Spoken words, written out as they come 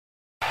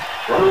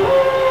Pack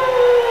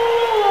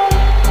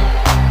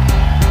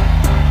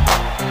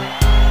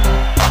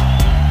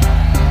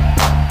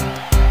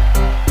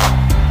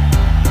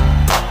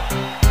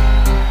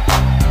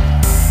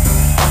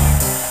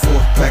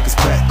is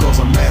back, cause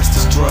I'm mass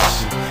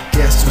destruction.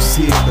 Guess who's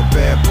here? The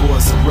bad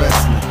boys are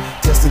wrestling.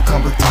 Testing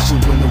competition,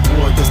 win the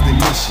war, that's their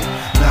mission.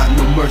 Not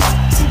no mercy,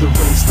 see the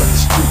race like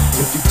the street.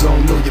 If you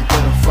don't know, you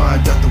better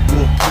find out the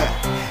wolf pack.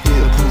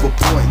 Here to prove a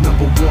point,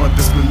 number one,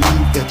 best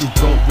believe that you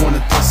don't wanna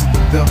tussle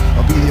with them.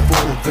 I'll be there for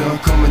them,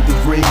 come in the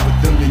ring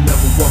with them, you're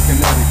never walking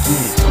out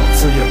again. Don't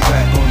turn your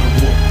back on the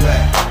wolf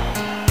pack.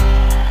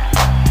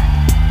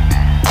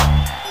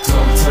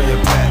 Don't turn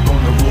your back on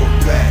the wolf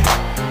pack.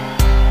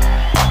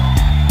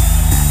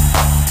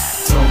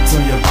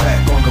 Turn your back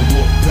on the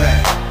wolf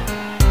pack.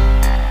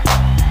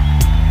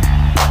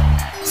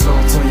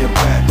 Don't turn your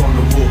back on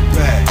the wolf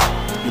pack.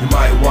 You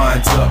might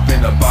wind up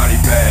in a body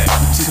bag.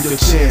 You took your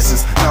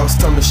chances, now it's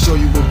time to show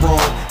you we're wrong.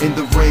 In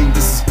the ring,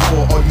 this is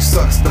war, all you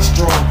sucks not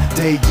strong.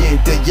 Day in,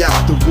 day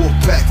out, the wolf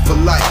pack for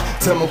life.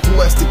 Tell me who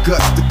has the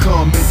guts to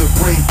come in the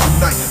ring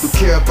tonight. Don't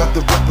care about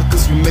the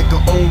replicas, we make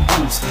our own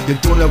rules. You're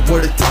doing that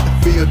what it takes to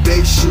fill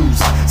their shoes.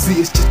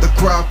 See, it's just a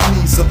crowd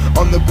pleaser,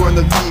 on the ground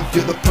to leave.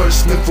 You're the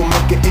punishment for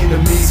making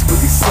enemies with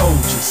these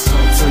soldiers.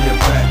 Don't turn your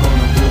back on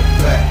the wolf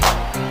pack.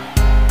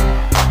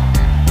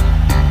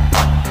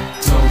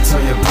 Don't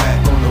turn your back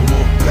on the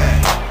wolf pack.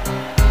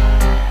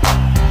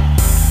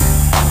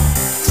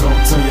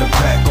 Don't turn your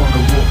back on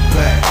the wolf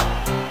pack.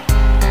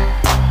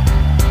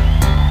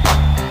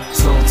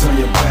 Don't turn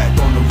your back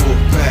on the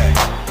wolf pack.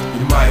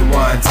 You might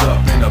wind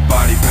up in a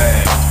body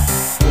bag.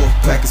 Wolf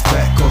pack is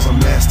back, cause I'm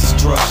mass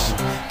destruction.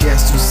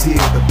 Guess who's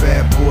here? The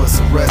bad boys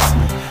are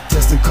wrestling.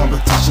 Testing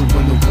competition,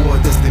 win the war,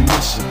 that's their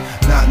mission.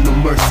 Not no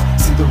mercy,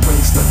 see the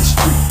race like the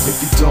street.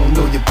 If you don't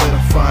know, you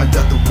better find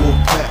out the wolf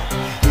pack.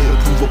 Here to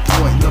prove a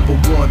point, number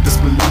one, best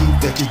believe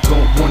that you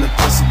don't wanna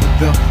tussle with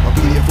them. I'll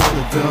be there for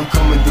them,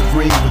 come in the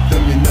ring with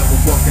them, you're never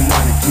walking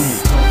out again.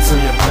 Don't turn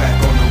your back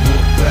on the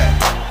wolf pack.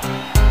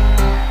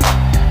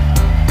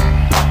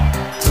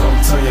 Don't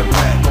turn your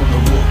back on the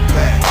wolf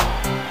pack.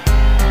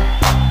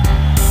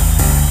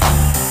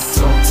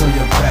 Don't turn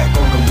your back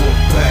on the wolf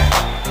pack.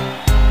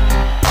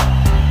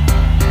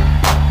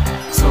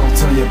 Don't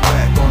turn your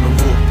back on the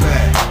wolf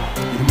pack.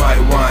 You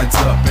might wind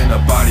up in a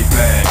body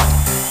bag.